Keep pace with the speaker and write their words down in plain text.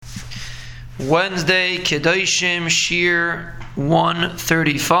Wednesday, Kedoshim, Shir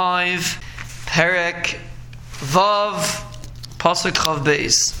 135, Perek Vav, Pasuk Chav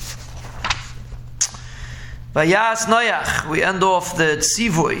Beis. Vayas Noach, we end off the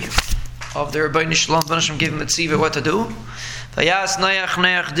tzivui of the Rebbeinu Shalom. Hashem gave him the tzivui what to do. Vayas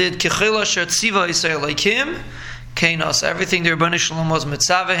Noach did Kechila Sher Tziva Yisrael Leikim, Kain Asa. Everything the Rebbeinu Shalom was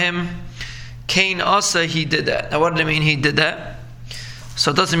mitzaveh him. Kain Asa, he did that. Now what did it mean he did that?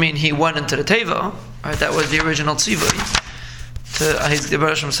 So it doesn't mean he went into the teva, right? That was the original tzivui. The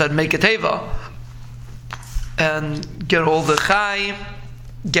Rebbeinu Shalom said, make a teva and get all the chai,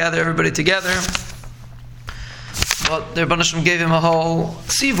 gather everybody together. But the Rebbeinu Shalom gave him a whole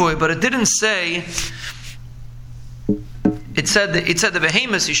tzivui, but it didn't say. It said the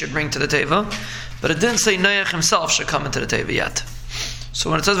behemoths he should bring to the teva, but it didn't say Noach himself should come into the teva yet. So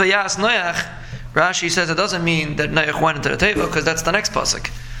when it says Vayas Noach, Rashi says it doesn't mean that Noach went into the teva, because that's the next pasuk.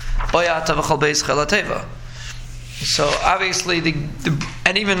 So obviously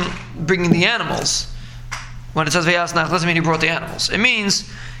and even bringing the animals, when it says Vayas Noach, doesn't mean he brought the animals. It means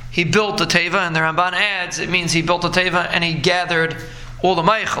he built the teva, and the Ramban adds it means he built the teva and he gathered all the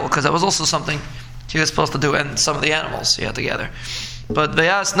meichel, because that was also something he was supposed to do, and some of the animals he had to gather. But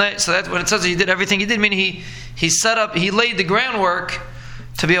Vayas Noach, so that when it says he did everything he did, mean he set up, he laid the groundwork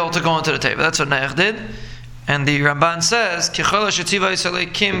to be able to go into the teva. That's what Noach did. And the Ramban says,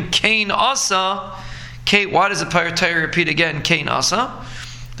 Kim Kain Asa. Why does the Torah repeat again Kain Asa?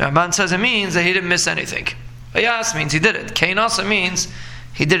 The Ramban says it means that he didn't miss anything. Vayas means he did it. Kain Asa means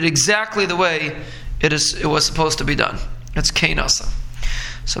he did it exactly the way it was supposed to be done. It's Kain Asa.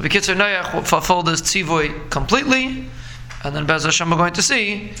 So B'kitzur Noach fulfilled his tzivui completely, and then Be'ez Hashem we're going to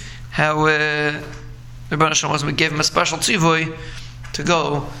see how the Rebbeinu Shalom gave him a special tzivui to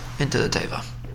go into the teva.